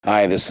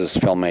Hi, this is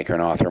filmmaker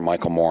and author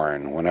Michael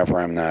Morin.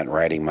 Whenever I'm not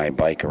riding my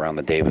bike around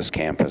the Davis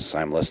campus,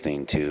 I'm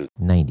listening to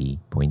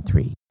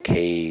 90.3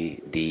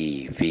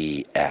 KDVS,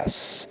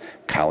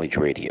 College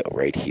Radio,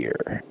 right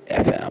here,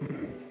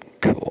 FM.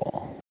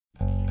 Cool.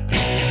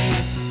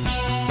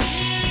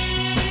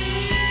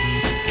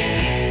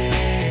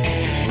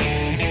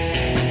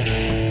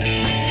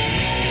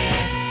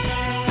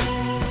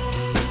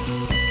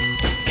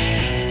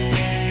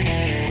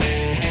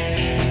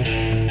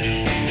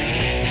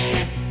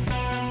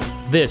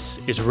 This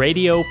is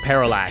Radio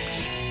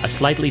Parallax, a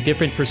slightly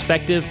different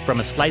perspective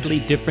from a slightly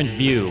different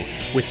view,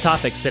 with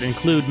topics that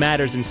include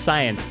matters in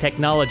science,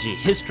 technology,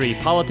 history,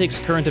 politics,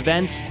 current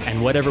events,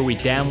 and whatever we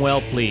damn well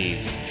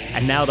please.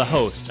 And now the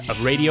host of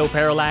Radio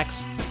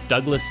Parallax,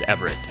 Douglas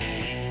Everett.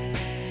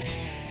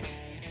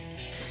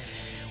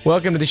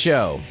 Welcome to the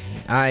show.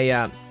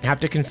 I have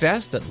to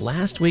confess that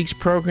last week's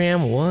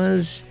program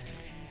was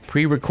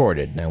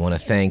pre-recorded, and I want to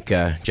thank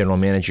General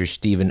Manager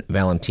Stephen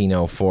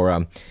Valentino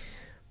for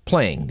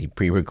playing the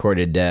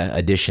pre-recorded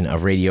edition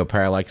of Radio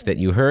Parallax that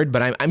you heard,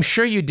 but I'm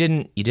sure you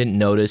didn't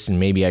notice, and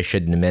maybe I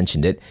shouldn't have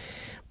mentioned it,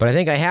 but I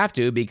think I have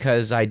to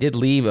because I did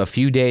leave a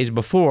few days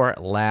before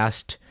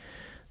last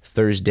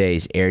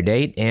Thursday's air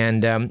date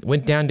and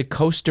went down to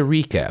Costa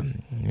Rica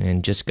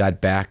and just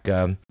got back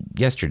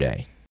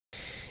yesterday.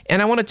 And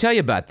I want to tell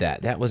you about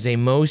that. That was a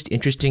most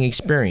interesting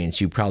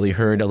experience. You probably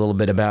heard a little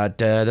bit about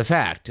the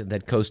fact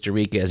that Costa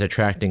Rica is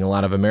attracting a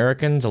lot of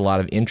Americans, a lot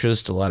of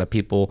interest, a lot of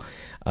people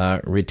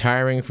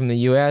retiring from the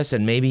U.S.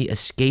 and maybe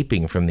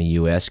escaping from the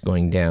U.S.,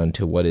 going down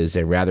to what is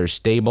a rather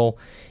stable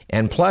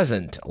and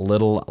pleasant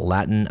little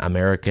Latin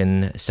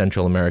American,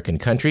 Central American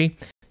country.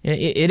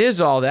 It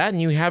is all that,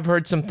 and you have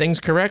heard some things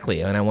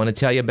correctly, and I want to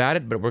tell you about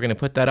it, but we're going to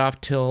put that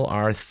off till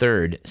our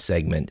third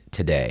segment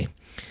today.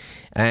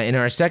 In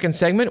our second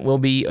segment, we'll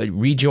be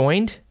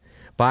rejoined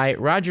by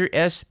Roger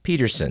S.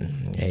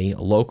 Peterson, a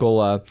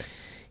local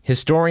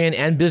historian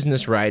and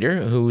business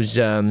writer who's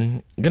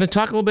going to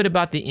talk a little bit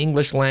about the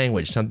English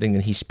language, something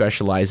that he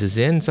specializes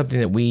in, something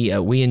that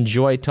we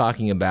enjoy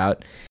talking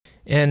about.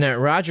 And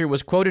Roger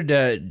was quoted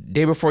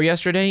day before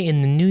yesterday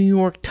in the New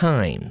York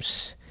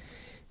Times.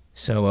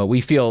 So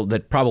we feel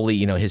that probably,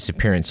 his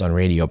appearance on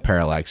Radio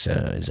Parallax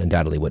is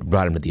undoubtedly what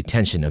brought him to the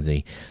attention of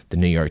the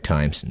New York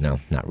Times. No,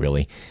 not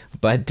really.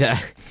 But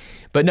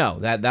no,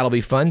 that'll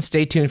be fun.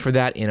 Stay tuned for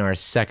that in our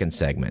second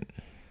segment.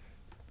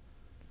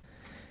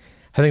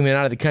 Having been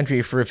out of the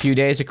country for a few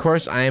days, of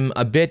course, I'm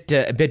a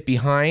bit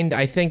behind.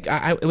 I think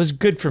it was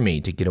good for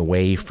me to get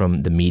away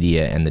from the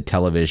media and the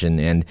television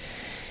and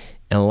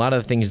a lot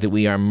of the things that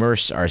we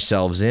immerse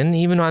ourselves in,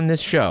 even on this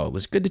show. It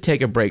was good to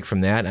take a break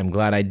from that. I'm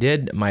glad I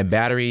did. My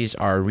batteries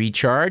are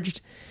recharged.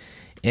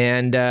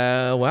 And,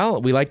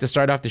 we like to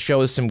start off the show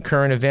with some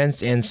current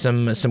events and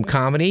some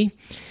comedy.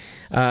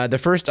 The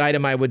first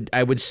item I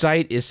would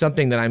cite is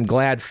something that I'm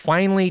glad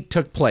finally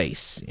took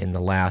place in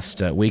the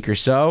last week or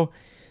so.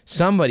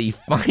 Somebody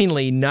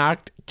finally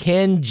knocked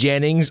Ken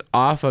Jennings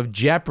off of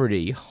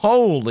Jeopardy!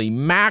 Holy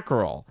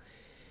mackerel!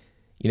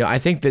 I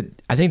think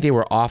they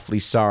were awfully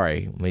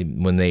sorry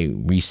when they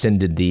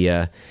rescinded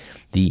the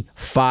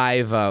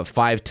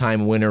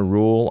five-time winner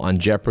rule on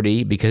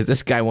Jeopardy! Because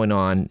this guy went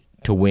on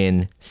to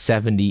win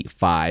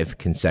 75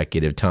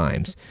 consecutive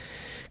times.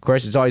 Of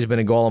course, it's always been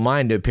a goal of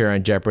mine to appear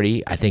on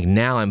Jeopardy! I think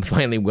now I'm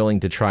finally willing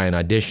to try an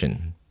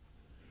audition.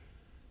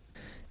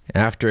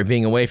 After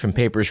being away from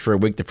papers for a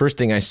week, the first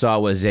thing I saw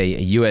was a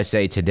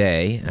USA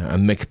Today, a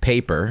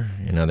McPaper,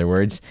 in other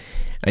words.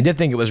 I did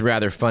think it was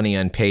rather funny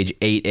on page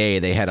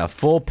 8A. They had a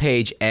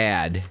full-page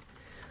ad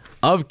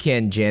of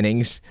Ken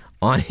Jennings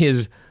on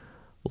his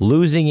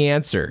losing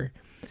answer.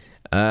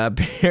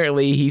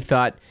 Apparently, he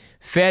thought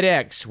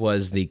FedEx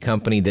was the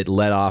company that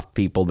let off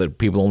people, that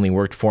people only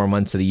worked 4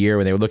 months of the year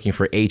when they were looking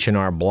for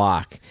H&R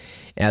Block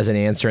as an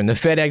answer. And the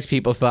FedEx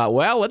people thought,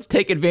 well, let's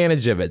take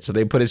advantage of it. So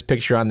they put his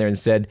picture on there and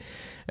said,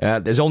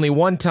 there's only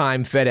one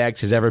time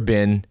FedEx has ever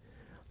been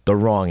the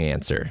wrong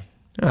answer.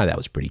 That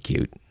was pretty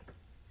cute.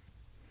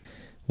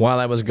 While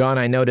I was gone,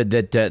 I noted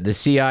that the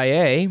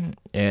CIA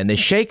and the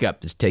shakeup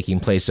that's taking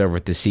place over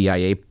at the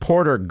CIA,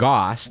 Porter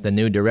Goss, the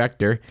new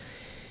director,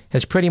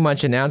 has pretty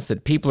much announced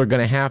that people are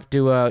going to have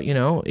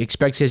to,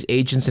 expects his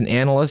agents and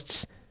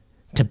analysts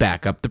to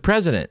back up the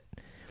president.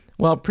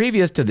 Well,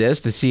 previous to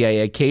this, the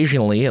CIA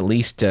occasionally, at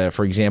least,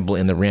 for example,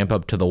 in the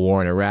ramp-up to the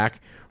war in Iraq,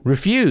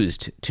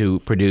 refused to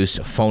produce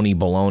phony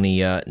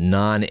baloney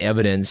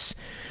non-evidence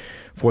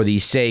for the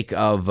sake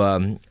of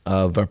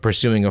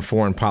pursuing a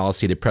foreign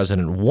policy the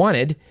president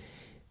wanted,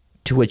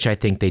 to which I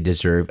think they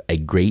deserve a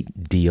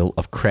great deal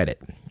of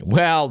credit.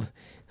 Well,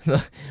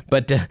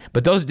 but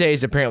those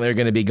days apparently are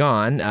going to be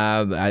gone.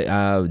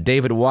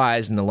 David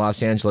Wise in the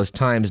Los Angeles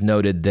Times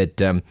noted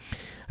that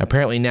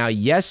apparently now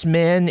yes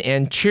men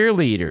and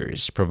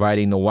cheerleaders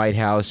providing the White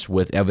House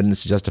with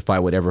evidence to justify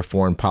whatever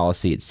foreign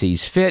policy it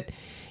sees fit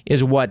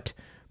is what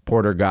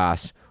Porter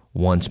Goss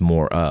wants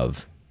more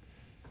of.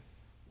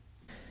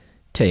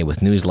 Tell you,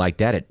 with news like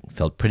that, it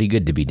felt pretty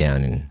good to be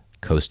down in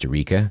Costa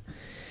Rica.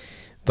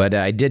 But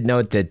I did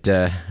note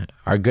that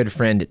our good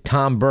friend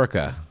Tom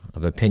Burka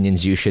of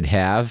opinions you should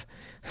have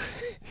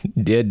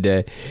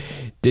did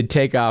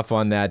take off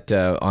on that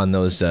on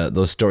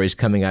those stories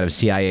coming out of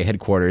CIA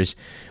headquarters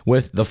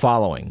with the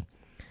following: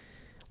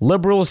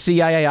 liberal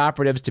CIA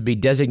operatives to be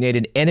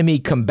designated enemy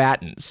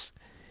combatants.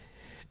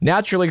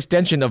 Natural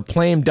extension of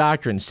Plame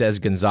doctrine, says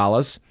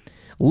Gonzalez.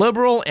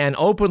 Liberal and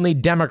openly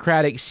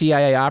democratic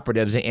CIA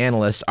operatives and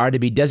analysts are to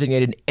be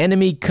designated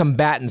enemy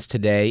combatants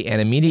today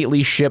and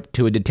immediately shipped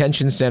to a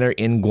detention center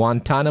in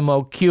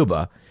Guantanamo,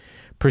 Cuba,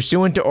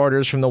 pursuant to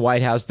orders from the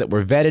White House that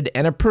were vetted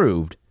and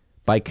approved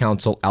by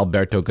counsel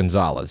Alberto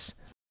Gonzalez.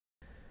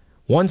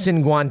 Once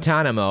in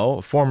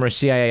Guantanamo, former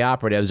CIA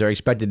operatives are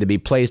expected to be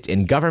placed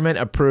in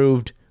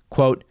government-approved,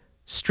 quote,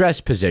 stress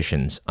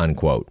positions,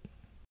 unquote.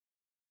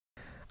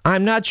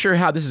 I'm not sure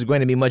how this is going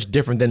to be much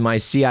different than my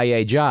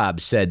CIA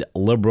job, said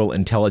liberal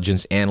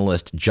intelligence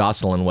analyst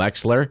Jocelyn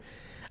Wexler.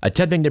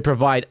 Attempting to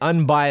provide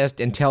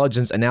unbiased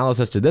intelligence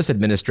analysis to this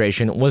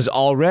administration was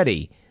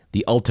already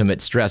the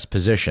ultimate stress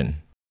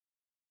position.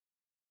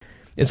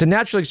 It's a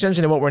natural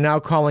extension of what we're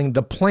now calling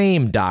the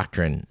Plame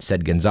doctrine,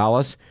 said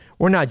Gonzalez.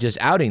 We're not just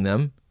outing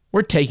them,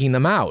 we're taking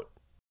them out.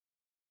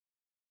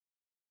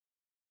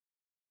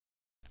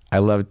 I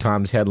love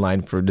Tom's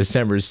headline for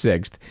December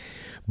 6th.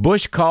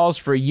 Bush calls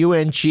for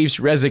UN chief's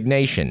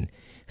resignation.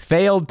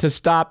 Failed to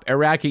stop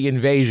Iraqi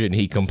invasion,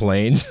 he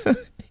complains.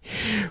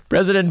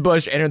 President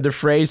Bush entered the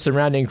fray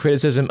surrounding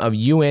criticism of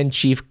UN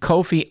chief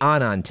Kofi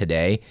Annan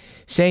today,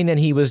 saying that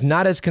he was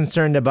not as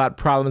concerned about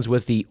problems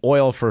with the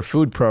Oil for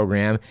Food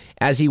program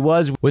as he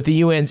was with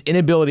the UN's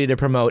inability to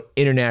promote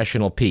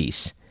international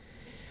peace.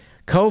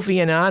 Kofi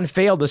Annan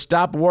failed to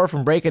stop war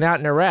from breaking out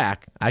in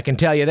Iraq. I can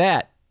tell you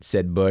that,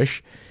 said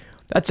Bush.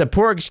 That's a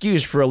poor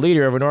excuse for a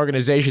leader of an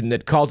organization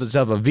that calls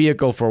itself a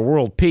vehicle for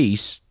world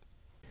peace.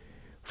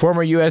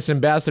 Former U.S.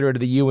 Ambassador to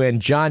the UN,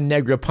 John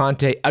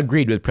Negroponte,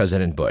 agreed with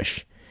President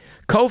Bush.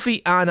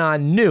 Kofi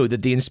Annan knew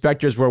that the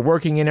inspectors were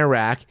working in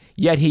Iraq,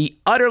 yet he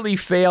utterly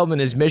failed in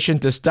his mission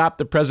to stop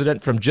the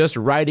president from just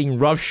riding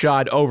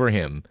roughshod over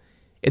him.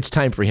 It's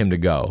time for him to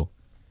go.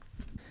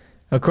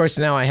 Of course,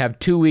 now I have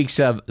 2 weeks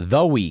of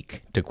The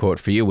Week to quote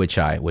for you, which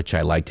I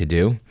like to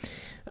do.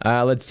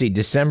 Let's see,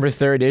 December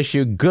 3rd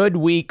issue, good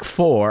week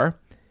for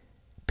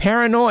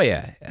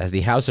paranoia, as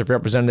the House of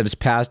Representatives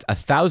passed a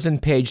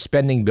 1,000-page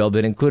spending bill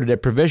that included a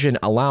provision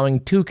allowing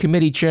 2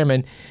 committee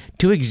chairmen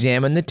to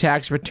examine the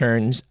tax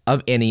returns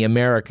of any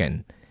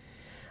American.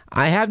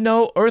 I have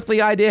no earthly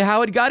idea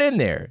how it got in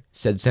there,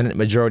 said Senate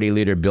Majority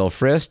Leader Bill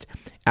Frist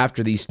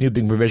after the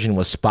snooping provision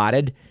was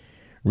spotted.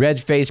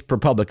 Red-faced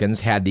Republicans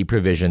had the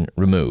provision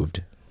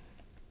removed.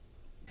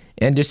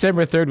 And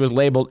December 3rd was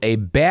labeled a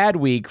bad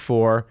week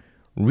for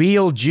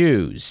real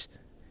Jews,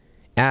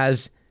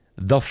 as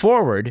The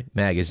Forward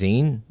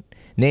magazine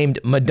named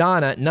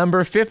Madonna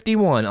number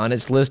 51 on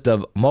its list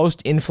of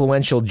most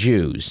influential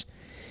Jews.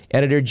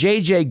 Editor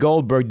J.J.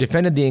 Goldberg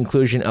defended the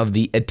inclusion of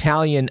the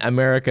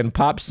Italian-American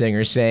pop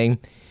singer, saying,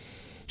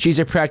 she's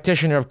a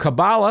practitioner of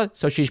Kabbalah,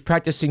 so she's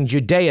practicing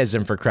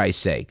Judaism for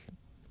Christ's sake.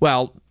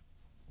 Well,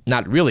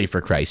 not really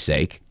for Christ's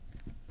sake.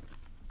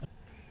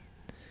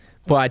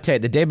 Well, I tell you,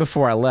 the day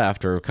before I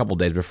left, or a couple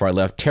days before I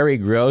left, Terry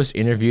Gross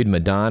interviewed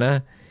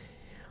Madonna.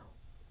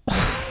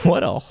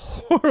 What a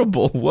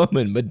horrible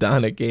woman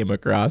Madonna came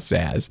across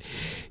as.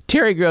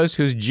 Terry Gross,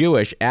 who's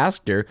Jewish,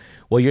 asked her,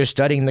 well, you're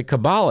studying the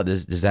Kabbalah.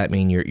 Does that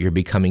mean you're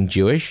becoming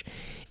Jewish?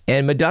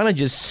 And Madonna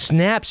just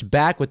snaps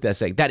back with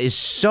this. Like, that is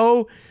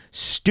so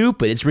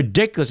stupid. It's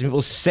ridiculous.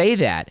 People say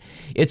that.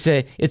 It's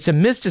a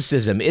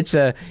mysticism. It's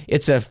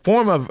a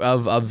form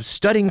of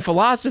studying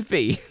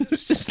philosophy.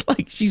 It's just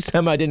like she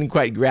somehow didn't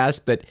quite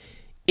grasp that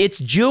it's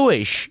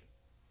Jewish.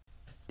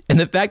 And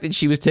the fact that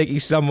she was taking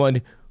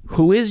someone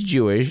who is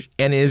Jewish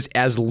and is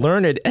as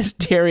learned as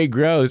Terry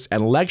Gross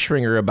and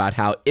lecturing her about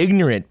how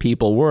ignorant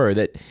people were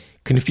that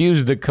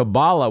confused the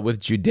Kabbalah with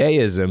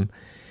Judaism,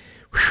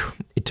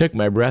 it took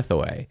my breath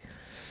away.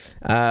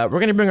 We're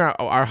going to bring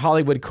our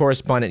Hollywood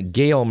correspondent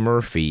Gail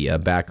Murphy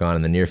back on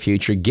in the near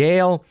future.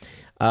 Gail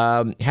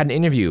had an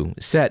interview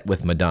set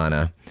with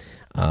Madonna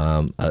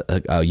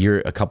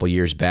a couple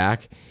years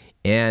back,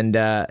 and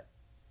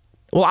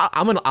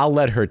I'll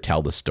let her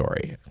tell the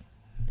story.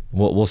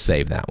 We'll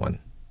save that one.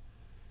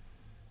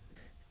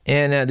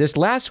 And this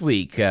last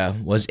week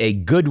was a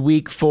good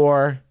week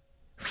for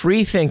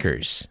free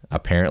thinkers,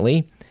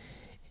 apparently,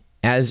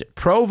 as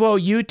Provo,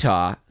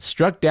 Utah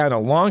struck down a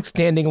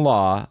long-standing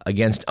law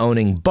against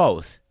owning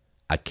both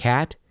a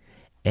cat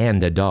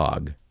and a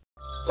dog.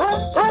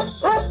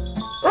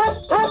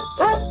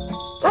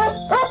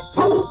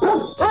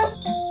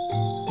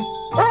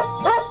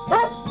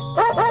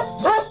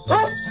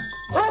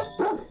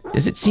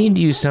 Does it seem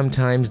to you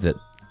sometimes that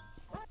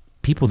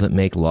people that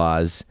make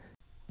laws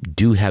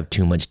do have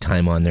too much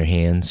time on their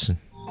hands?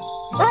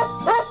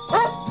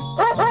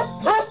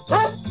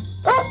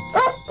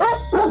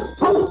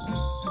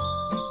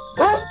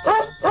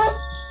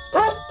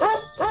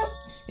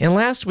 And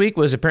last week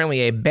was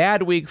apparently a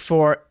bad week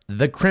for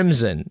the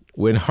Crimson,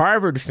 when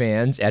Harvard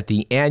fans at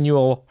the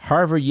annual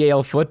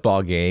Harvard-Yale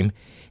football game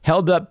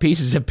held up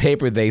pieces of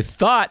paper they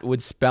thought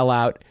would spell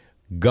out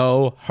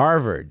Go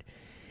Harvard.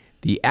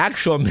 The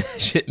actual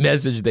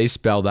message they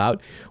spelled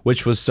out,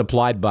 which was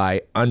supplied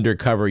by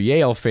undercover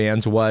Yale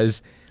fans,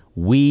 was,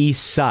 "We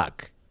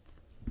suck."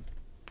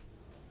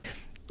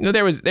 You know,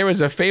 there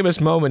was a famous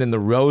moment in the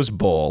Rose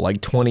Bowl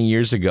like 20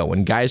 years ago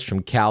when guys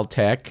from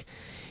Caltech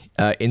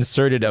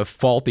inserted a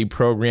faulty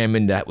program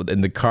in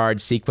the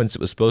card sequence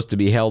that was supposed to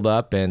be held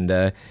up, and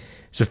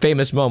it's a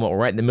famous moment. We're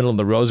right in the middle of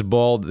the Rose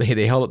Bowl.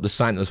 They held up the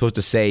sign that was supposed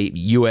to say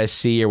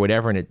USC or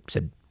whatever, and it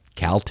said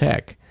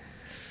Caltech.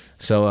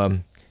 So,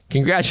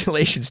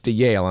 congratulations to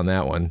Yale on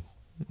that one.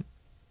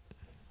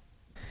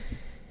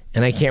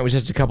 And I can't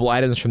resist a couple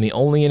items from the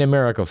Only in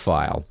America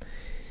file.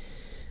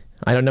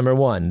 Item number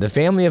 1. The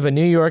family of a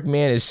New York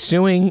man is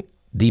suing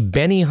the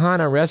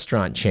Benihana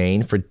restaurant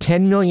chain for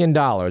 $10 million,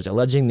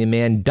 alleging the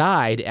man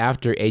died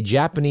after a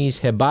Japanese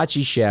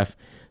hibachi chef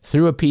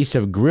threw a piece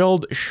of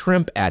grilled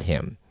shrimp at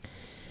him.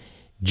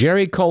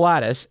 Jerry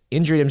Coladas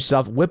injured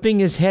himself whipping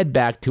his head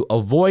back to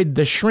avoid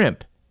the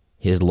shrimp,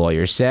 his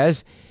lawyer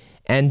says,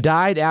 and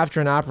died after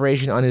an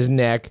operation on his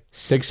neck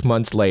 6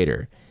 months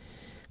later.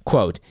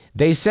 Quote,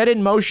 "They set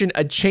in motion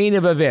a chain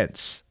of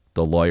events,"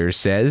 the lawyer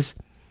says.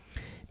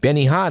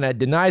 Benihana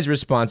denies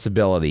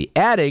responsibility,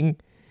 adding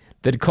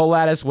that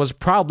Coladas was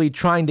probably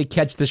trying to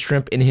catch the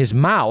shrimp in his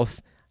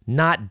mouth,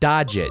 not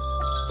dodge it.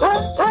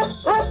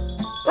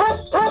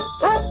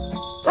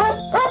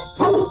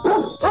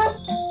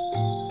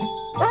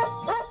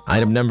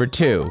 Item number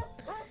 2.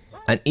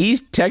 An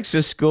East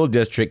Texas school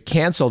district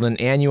canceled an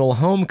annual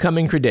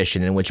homecoming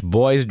tradition in which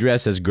boys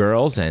dress as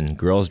girls and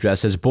girls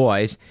dress as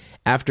boys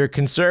after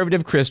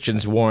conservative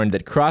Christians warned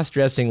that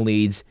cross-dressing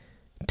leads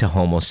to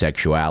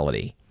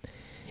homosexuality.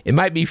 "It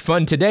might be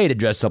fun today to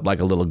dress up like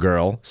a little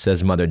girl,"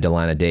 says Mother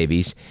Delana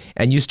Davies,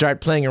 "and you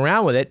start playing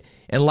around with it,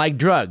 and like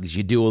drugs,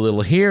 you do a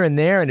little here and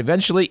there, and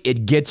eventually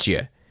it gets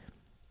you."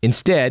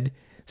 Instead,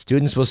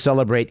 students will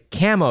celebrate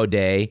Camo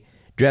Day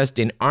dressed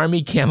in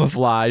army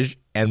camouflage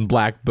and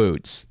black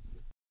boots.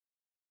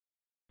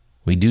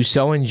 We do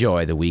so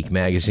enjoy the Week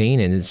magazine,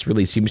 and it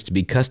really seems to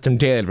be custom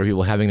tailored for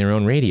people having their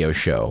own radio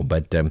show.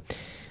 But you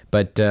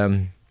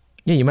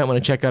might want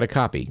to check out a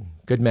copy.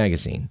 Good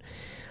magazine.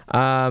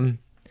 Another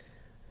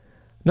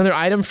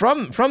item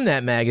from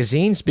that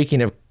magazine,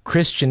 speaking of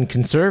Christian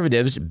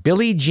conservatives,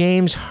 Billy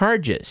James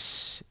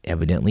Hargis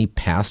evidently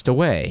passed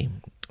away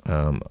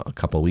a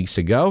couple of weeks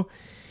ago.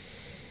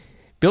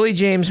 Billy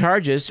James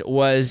Hargis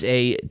was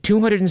a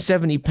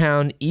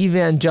 270-pound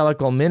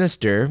evangelical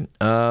minister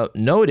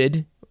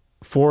noted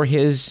for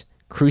his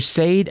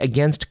crusade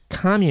against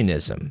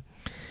communism.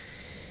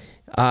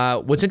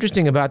 What's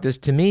interesting about this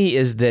to me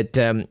is that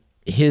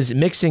his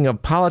mixing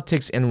of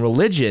politics and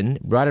religion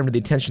brought him to the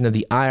attention of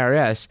the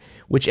IRS,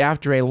 which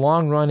after a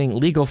long-running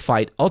legal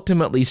fight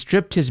ultimately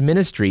stripped his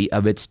ministry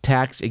of its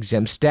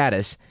tax-exempt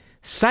status,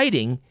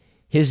 citing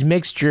his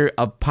mixture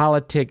of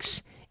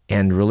politics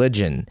and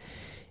religion.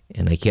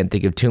 And I can't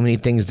think of too many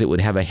things that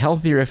would have a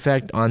healthier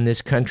effect on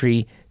this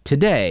country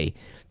today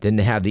than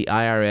to have the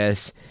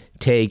IRS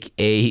take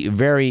a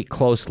very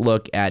close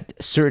look at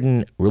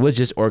certain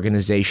religious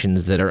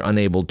organizations that are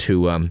unable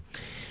to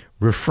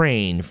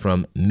refrain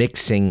from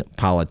mixing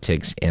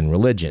politics and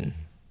religion.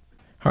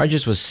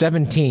 Hargis was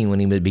 17 when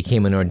he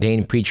became an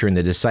ordained preacher in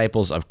the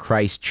Disciples of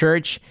Christ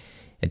Church.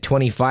 At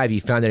 25, he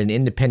founded an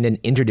independent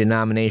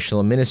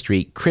interdenominational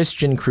ministry,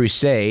 Christian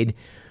Crusade,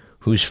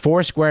 whose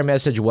four-square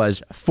message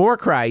was for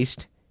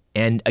Christ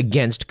and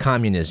against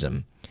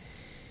communism.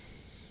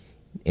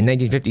 In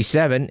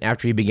 1957,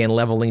 after he began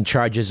leveling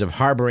charges of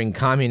harboring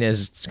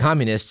communists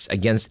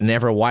against an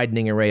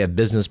ever-widening array of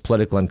business,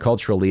 political, and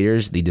cultural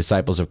leaders, the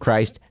Disciples of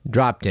Christ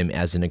dropped him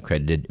as an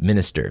accredited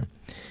minister.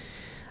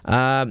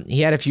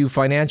 He had a few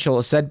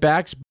financial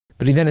setbacks,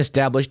 but he then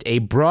established a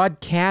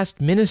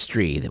broadcast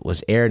ministry that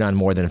was aired on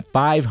more than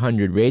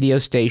 500 radio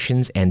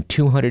stations and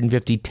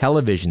 250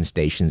 television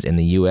stations in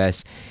the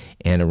U.S.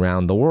 and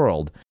around the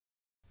world.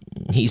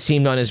 He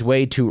seemed on his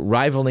way to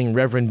rivaling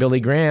Reverend Billy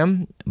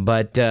Graham,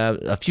 but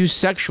a few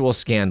sexual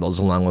scandals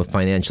along with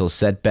financial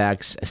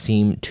setbacks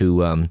seem to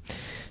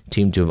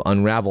have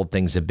unraveled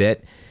things a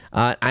bit.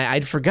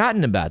 I'd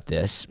forgotten about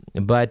this,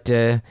 but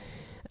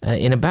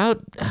in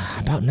about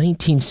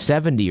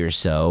 1970 or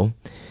so,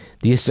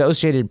 the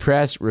Associated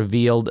Press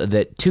revealed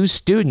that two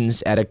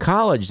students at a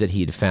college that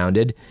he'd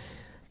founded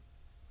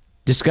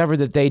discovered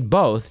that they'd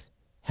both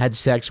had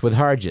sex with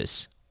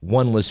Hargis.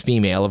 One was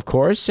female, of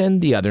course, and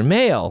the other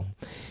male.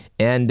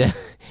 And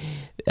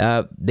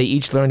they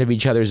each learned of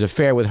each other's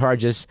affair with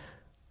Hargis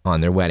on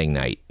their wedding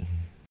night.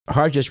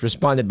 Hargis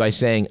responded by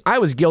saying, "I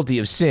was guilty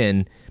of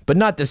sin, but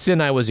not the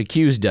sin I was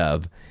accused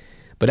of."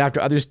 But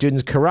after other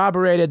students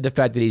corroborated the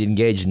fact that he'd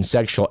engaged in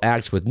sexual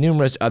acts with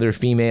numerous other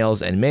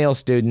females and male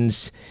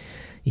students,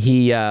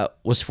 he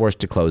was forced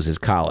to close his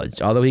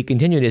college. Although he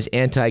continued his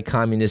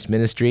anti-communist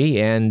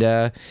ministry and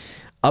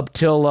up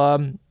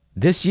till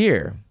this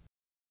year.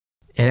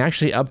 And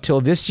actually, up till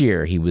this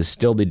year, he was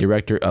still the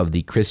director of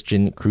the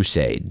Christian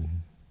Crusade.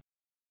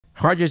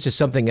 Hargis is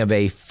something of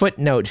a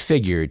footnote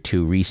figure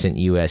to recent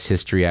U.S.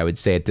 history, I would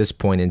say, at this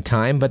point in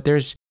time, but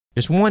there's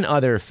There's one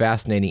other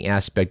fascinating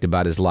aspect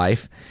about his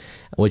life,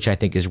 which I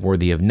think is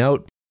worthy of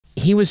note.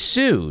 He was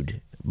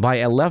sued by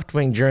a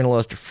left-wing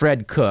journalist,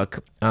 Fred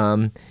Cook.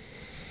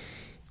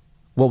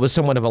 What was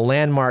somewhat of a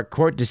landmark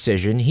court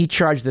decision. He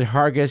charged that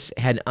Hargis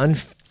had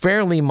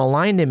unfairly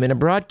maligned him in a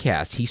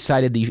broadcast. He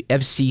cited the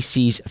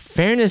FCC's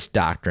fairness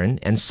doctrine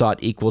and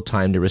sought equal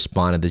time to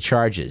respond to the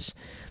charges.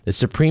 The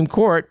Supreme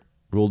Court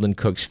ruled in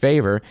Cook's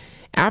favor.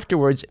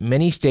 Afterwards,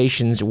 many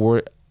stations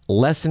were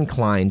less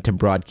inclined to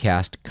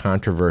broadcast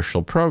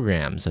controversial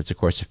programs. That's, of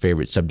course, a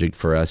favorite subject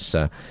for us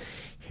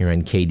here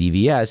on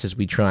KDVS as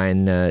we try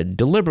and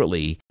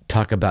deliberately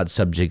talk about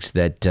subjects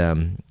that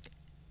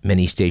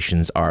many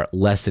stations are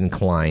less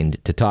inclined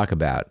to talk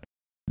about.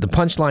 The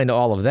punchline to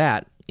all of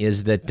that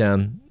is that,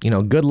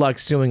 good luck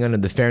suing under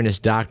the fairness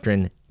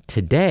doctrine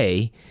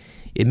today.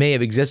 It may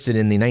have existed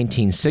in the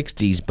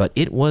 1960s, but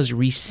it was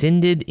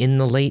rescinded in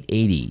the late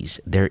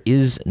 80s. There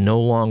is no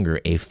longer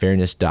a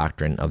fairness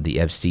doctrine of the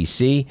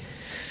FCC.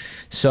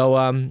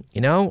 So,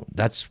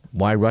 that's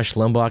why Rush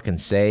Limbaugh can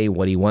say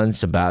what he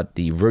wants about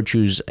the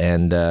virtues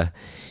and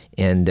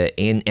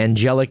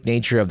angelic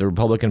nature of the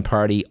Republican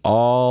Party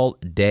all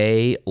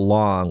day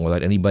long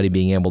without anybody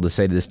being able to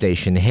say to the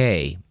station,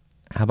 hey,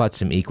 how about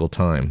some equal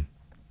time?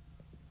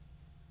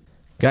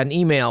 Got an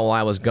email while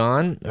I was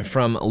gone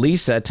from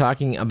Lisa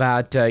talking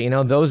about,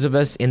 those of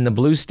us in the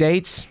blue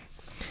states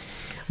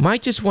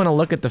might just want to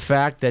look at the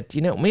fact that,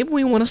 maybe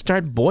we want to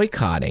start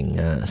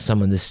boycotting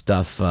some of this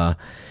stuff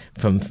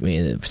from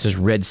this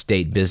red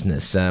state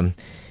business.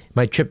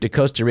 My trip to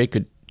Costa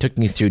Rica took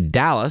me through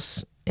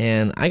Dallas,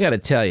 and I got to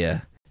tell you,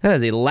 that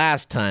is the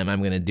last time I'm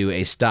going to do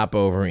a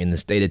stopover in the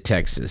state of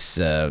Texas.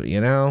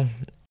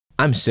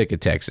 I'm sick of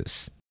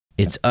Texas.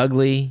 It's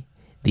ugly,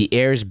 the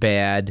air's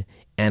bad,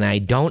 and I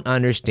don't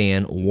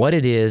understand what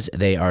it is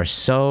they are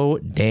so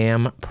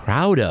damn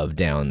proud of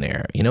down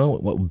there.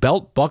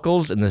 Belt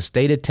buckles in the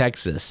state of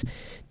Texas,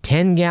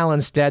 10-gallon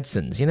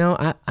Stetsons.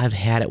 I've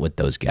had it with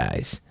those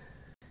guys.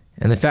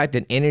 And the fact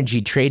that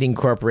energy trading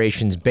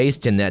corporations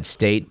based in that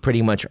state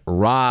pretty much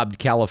robbed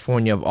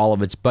California of all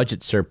of its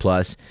budget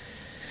surplus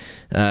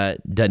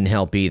doesn't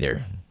help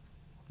either.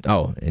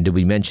 Oh, and did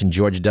we mention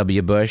George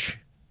W. Bush?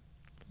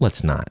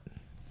 Let's not.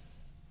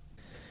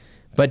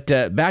 But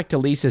back to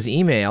Lisa's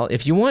email.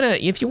 If you want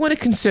to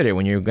consider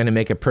when you're going to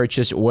make a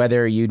purchase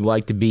whether you'd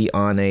like to be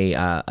on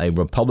a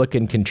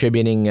Republican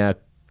contributing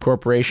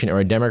corporation or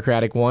a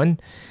Democratic one,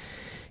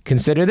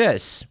 consider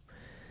this.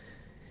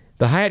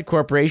 The Hyatt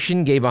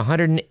Corporation gave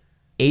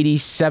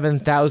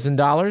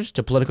 $187,000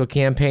 to political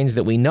campaigns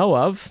that we know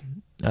of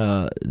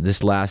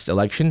this last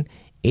election.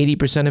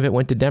 80% of it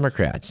went to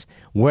Democrats,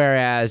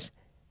 whereas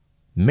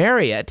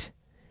Marriott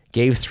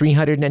gave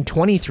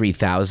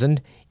 $323,000,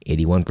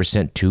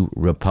 81% to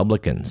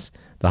Republicans.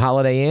 The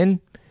Holiday Inn,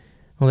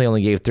 well, they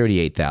only gave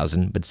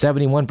 $38,000, but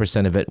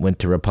 71% of it went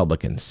to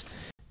Republicans.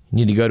 You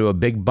need to go to a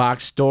big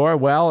box store?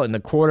 Well, in the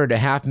 $250,000 to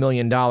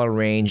 $500,000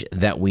 range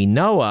that we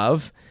know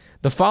of,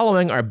 the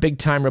following are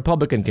big-time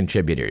Republican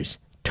contributors.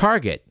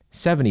 Target,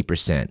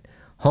 70%.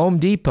 Home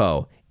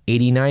Depot,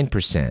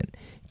 89%.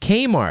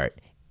 Kmart,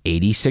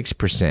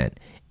 86%.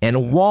 And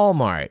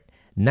Walmart,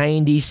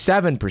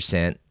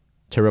 97%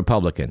 to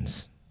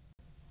Republicans.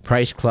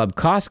 Price Club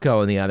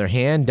Costco, on the other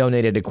hand,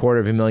 donated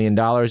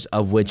 $250,000,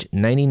 of which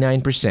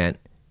 99%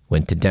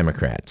 went to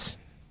Democrats.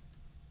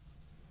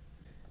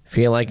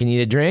 Feel like you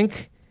need a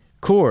drink?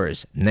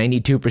 Coors,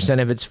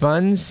 92% of its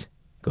funds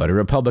go to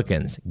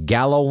Republicans.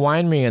 Gallo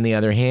Winery, on the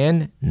other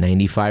hand,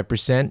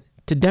 95%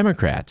 to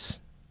Democrats.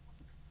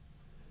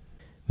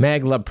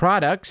 Magla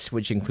Products,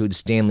 which includes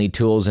Stanley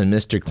Tools and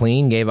Mr.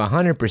 Clean, gave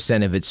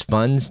 100% of its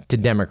funds to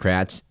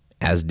Democrats,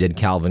 as did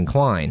Calvin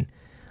Klein.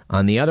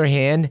 On the other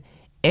hand,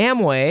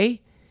 Amway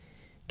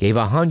gave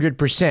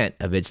 100%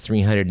 of its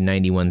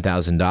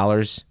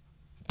 $391,000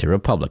 to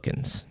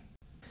Republicans.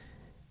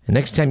 The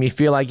next time you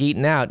feel like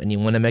eating out and you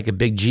want to make a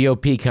big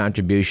GOP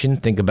contribution,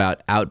 think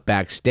about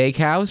Outback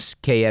Steakhouse,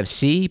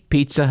 KFC,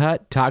 Pizza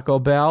Hut, Taco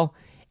Bell,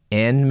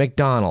 and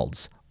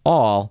McDonald's,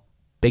 all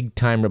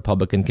big-time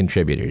Republican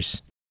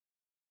contributors.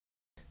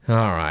 All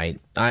right.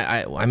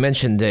 I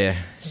mentioned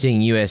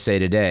seeing USA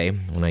Today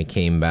when I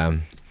came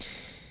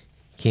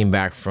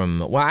back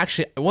from, well,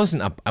 actually,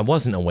 I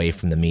wasn't away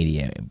from the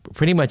media.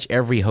 Pretty much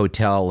every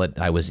hotel that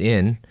I was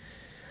in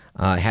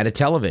had a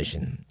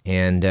television,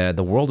 and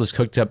the world is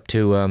hooked up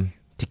to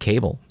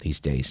cable these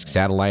days,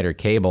 satellite or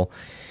cable.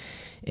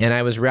 And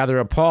I was rather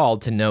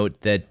appalled to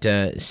note that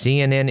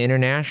CNN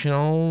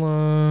International,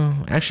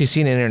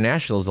 CNN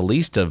International is the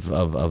least of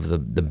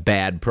the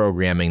bad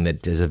programming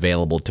that is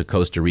available to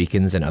Costa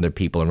Ricans and other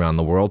people around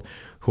the world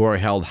who are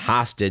held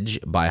hostage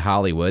by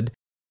Hollywood.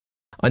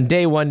 On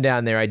day one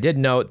down there, I did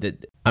note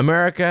that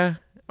America,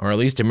 or at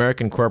least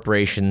American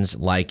corporations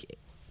like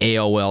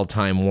AOL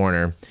Time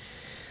Warner,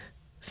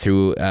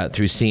 through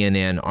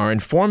CNN, are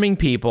informing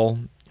people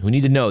who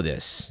need to know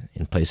this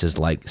in places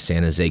like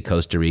San Jose,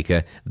 Costa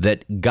Rica,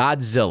 that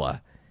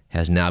Godzilla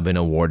has now been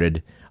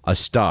awarded a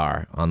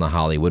star on the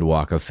Hollywood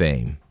Walk of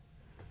Fame.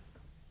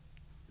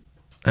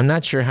 I'm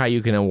not sure how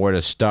you can award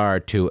a star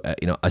to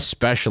a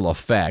special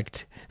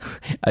effect.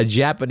 A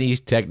Japanese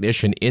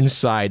technician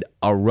inside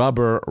a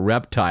rubber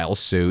reptile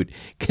suit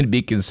can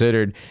be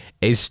considered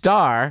a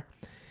star,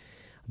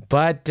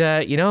 but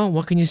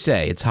what can you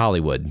say? It's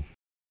Hollywood.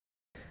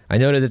 I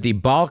noted that the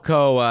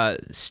Balco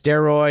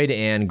steroid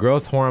and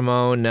growth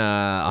hormone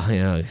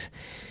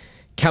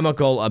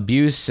chemical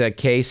abuse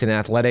case in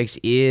athletics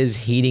is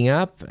heating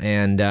up,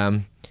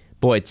 and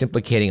it's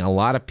implicating a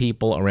lot of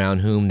people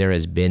around whom there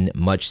has been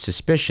much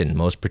suspicion,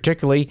 most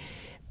particularly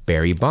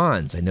Barry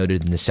Bonds. I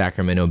noted in the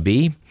Sacramento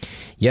Bee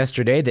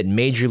yesterday that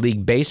Major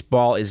League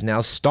Baseball is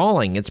now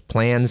stalling its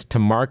plans to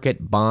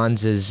market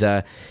Bonds'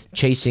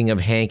 chasing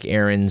of Hank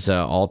Aaron's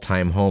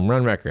all-time home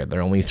run record. There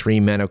are only 3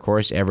 men, of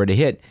course, ever to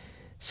hit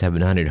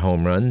 700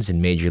 home runs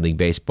in Major League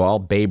Baseball: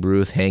 Babe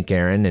Ruth, Hank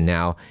Aaron, and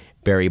now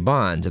Barry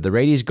Bonds. At the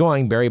rate he's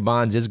going, Barry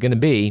Bonds is going to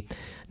be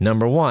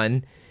number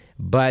 1.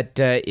 But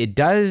it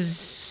does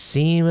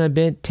seem a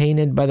bit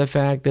tainted by the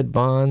fact that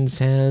Bonds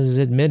has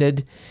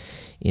admitted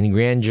in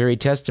grand jury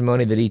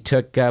testimony that he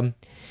took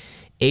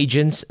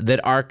agents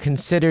that are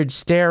considered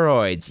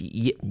steroids.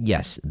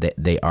 Yes,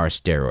 they are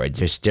steroids.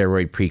 They're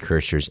steroid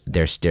precursors.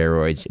 They're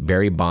steroids.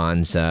 Barry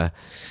Bonds, I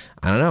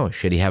don't know,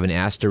 should he have an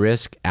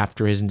asterisk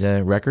after his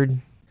record?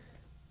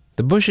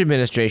 The Bush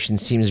administration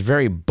seems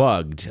very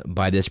bugged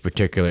by this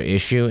particular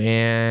issue,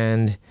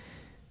 and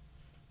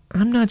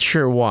I'm not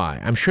sure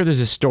why. I'm sure there's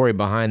a story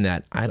behind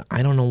that.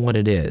 I don't know what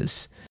it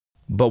is.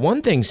 But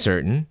one thing's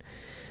certain,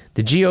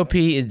 the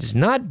GOP is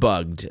not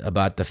bugged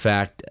about the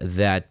fact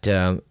that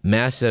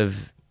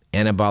massive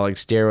anabolic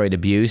steroid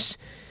abuse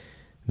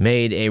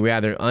made a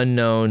rather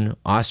unknown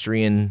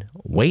Austrian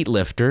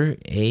weightlifter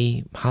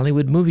a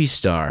Hollywood movie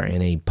star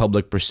and a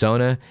public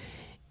persona,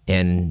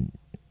 and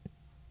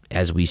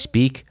as we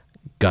speak,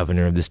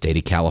 governor of the state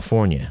of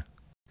California.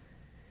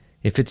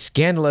 If it's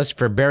scandalous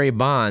for Barry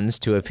Bonds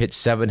to have hit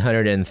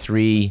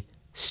 703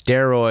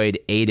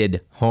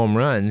 steroid-aided home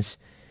runs,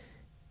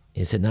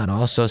 is it not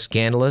also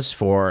scandalous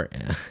for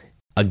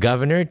a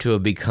governor to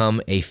have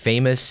become a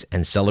famous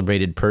and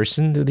celebrated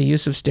person through the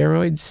use of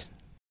steroids?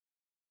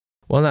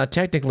 Well, now,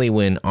 technically,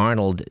 when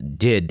Arnold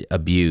did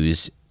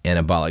abuse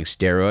anabolic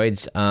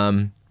steroids,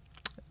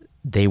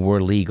 they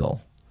were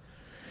legal.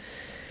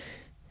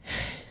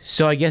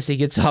 So I guess he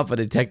gets off at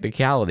a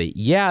technicality.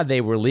 Yeah,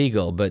 they were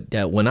legal, but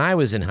when I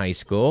was in high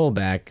school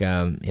back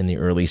in the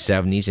early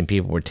 70s and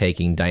people were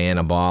taking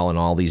Dianabol and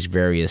all these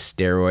various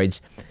steroids,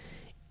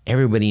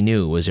 everybody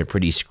knew it was a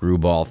pretty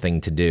screwball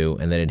thing to do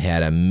and that it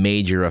had a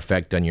major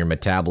effect on your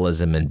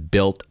metabolism and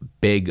built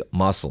big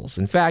muscles.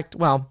 In fact,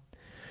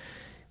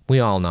 we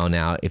all know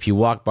now, if you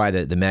walk by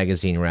the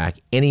magazine rack,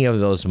 any of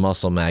those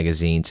muscle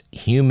magazines,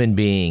 human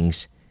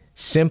beings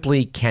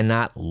simply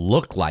cannot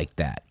look like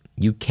that.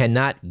 You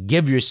cannot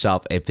give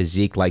yourself a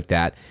physique like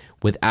that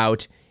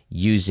without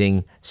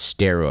using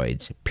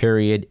steroids.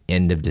 Period.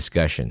 End of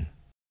discussion.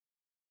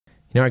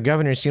 Our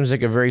governor seems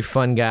like a very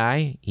fun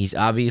guy. He's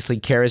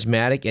obviously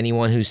charismatic.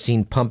 Anyone who's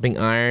seen Pumping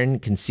Iron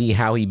can see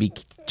how he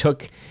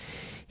took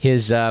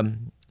his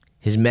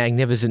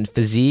magnificent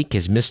physique,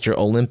 his Mr.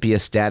 Olympia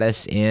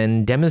status,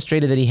 and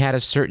demonstrated that he had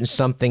a certain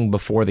something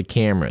before the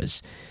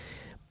cameras.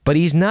 But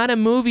he's not a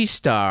movie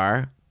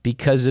star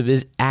because of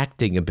his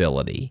acting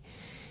ability.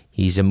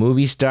 He's a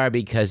movie star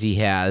because he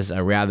has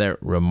a rather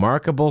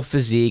remarkable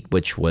physique,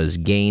 which was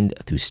gained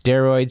through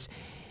steroids,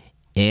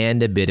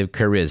 and a bit of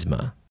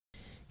charisma.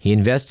 He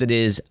invested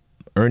his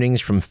earnings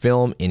from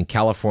film in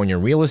California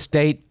real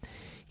estate.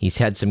 He's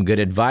had some good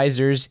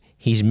advisors.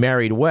 He's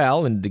married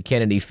well into the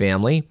Kennedy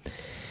family,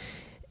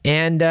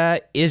 and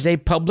is a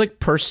public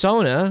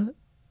persona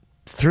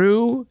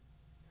through,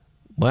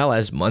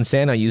 as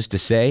Monsanto used to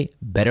say,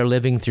 better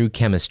living through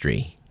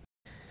chemistry.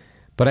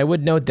 But I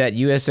would note that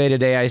USA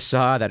Today I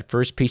saw, that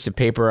first piece of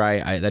paper,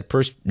 that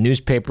first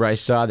newspaper I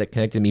saw that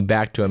connected me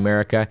back to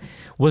America,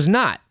 was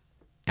not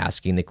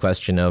asking the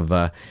question of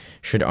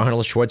should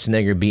Arnold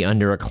Schwarzenegger be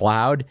under a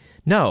cloud?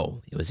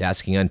 No, it was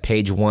asking on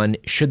page 1,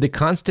 should the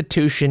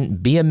Constitution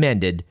be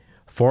amended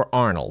for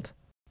Arnold?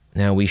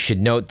 Now, we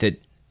should note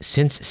that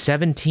since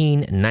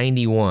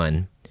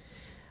 1791,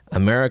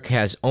 America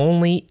has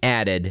only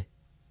added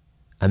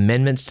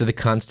amendments to the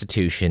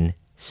Constitution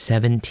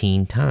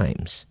 17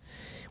 times.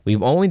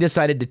 We've only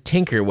decided to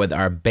tinker with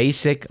our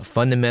basic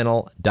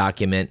fundamental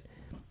document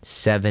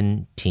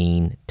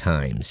 17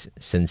 times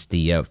since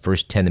the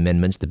first 10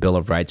 amendments, the Bill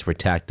of Rights, were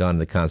tacked on to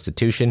the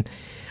Constitution.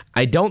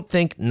 I don't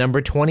think number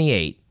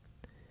 28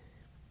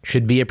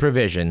 should be a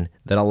provision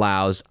that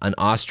allows an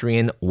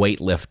Austrian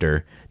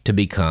weightlifter to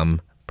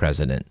become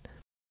president.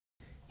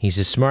 He's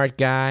a smart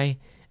guy,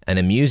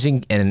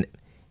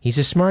 he's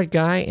a smart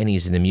guy, and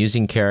he's an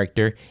amusing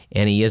character,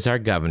 and he is our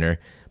governor.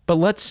 But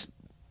let's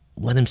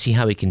let him see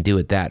how he can do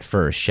it that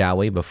first, shall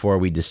we, before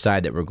we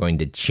decide that we're going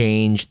to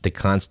change the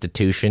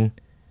Constitution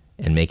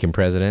and make him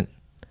president?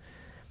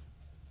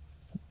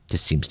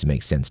 Just seems to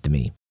make sense to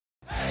me.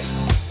 Hey,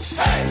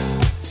 hey,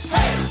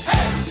 hey,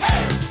 hey,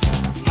 hey.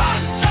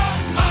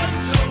 Macho,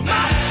 macho,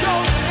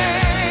 macho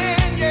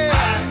man, yeah.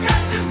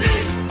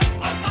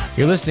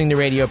 You're listening to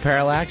Radio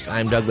Parallax.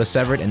 I'm Douglas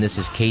Everett, and this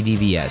is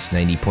KDVS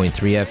 90.3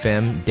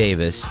 FM,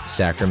 Davis,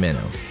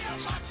 Sacramento.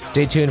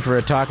 Stay tuned for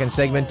a talk in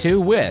segment 2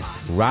 with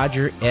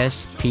Roger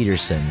S.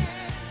 Peterson,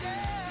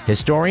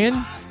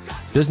 historian,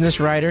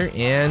 business writer,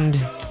 and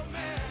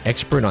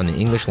expert on the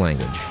English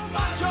language.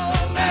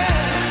 Macho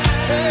man,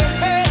 hey,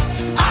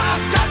 hey,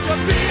 I've got to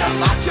be a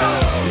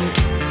macho.